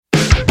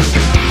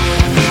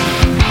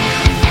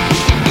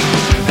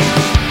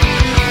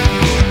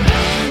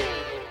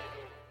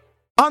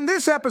On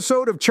this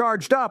episode of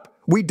Charged Up,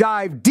 we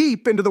dive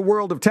deep into the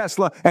world of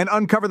Tesla and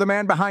uncover the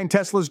man behind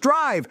Tesla's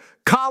drive,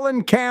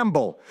 Colin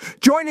Campbell.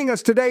 Joining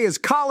us today is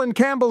Colin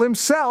Campbell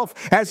himself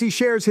as he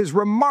shares his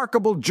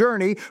remarkable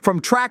journey from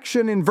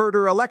traction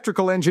inverter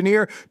electrical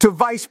engineer to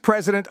vice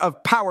president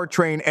of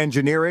powertrain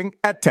engineering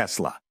at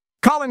Tesla.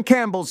 Colin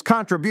Campbell's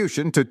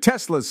contribution to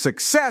Tesla's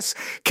success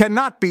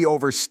cannot be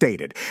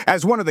overstated.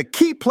 As one of the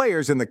key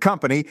players in the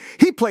company,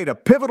 he played a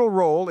pivotal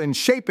role in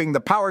shaping the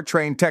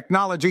powertrain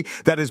technology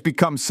that has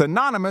become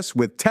synonymous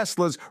with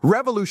Tesla's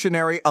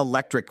revolutionary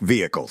electric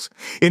vehicles.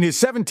 In his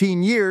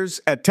 17 years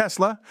at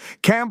Tesla,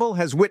 Campbell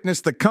has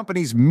witnessed the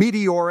company's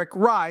meteoric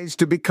rise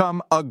to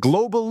become a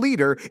global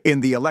leader in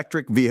the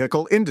electric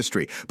vehicle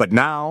industry. But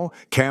now,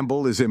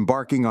 Campbell is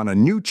embarking on a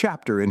new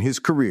chapter in his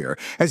career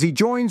as he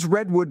joins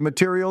Redwood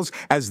Materials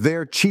as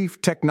their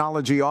Chief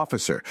Technology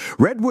Officer.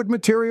 Redwood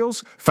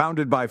Materials,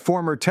 founded by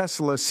former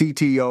Tesla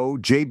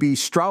CTO J.B.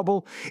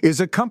 Straubel, is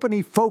a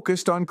company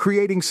focused on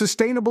creating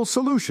sustainable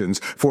solutions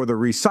for the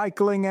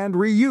recycling and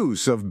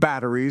reuse of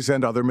batteries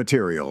and other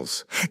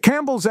materials.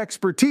 Campbell's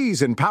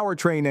expertise in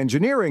powertrain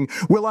engineering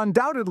will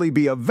undoubtedly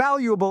be a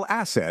valuable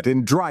asset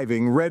in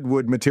driving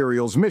Redwood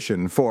Materials'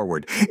 mission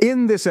forward.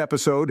 In this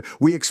episode,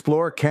 we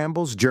explore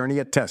Campbell's journey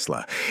at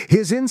Tesla,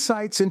 his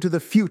insights into the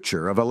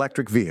future of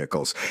electric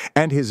vehicles,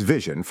 and his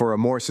vision for a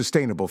more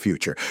sustainable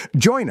future.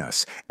 Join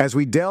us as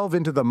we delve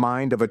into the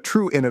mind of a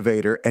true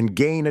innovator and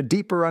gain a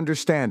deeper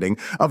understanding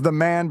of the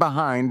man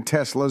behind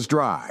Tesla's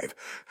drive.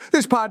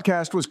 This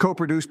podcast was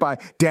co-produced by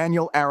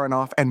Daniel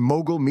Aronoff and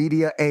Mogul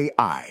Media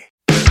AI.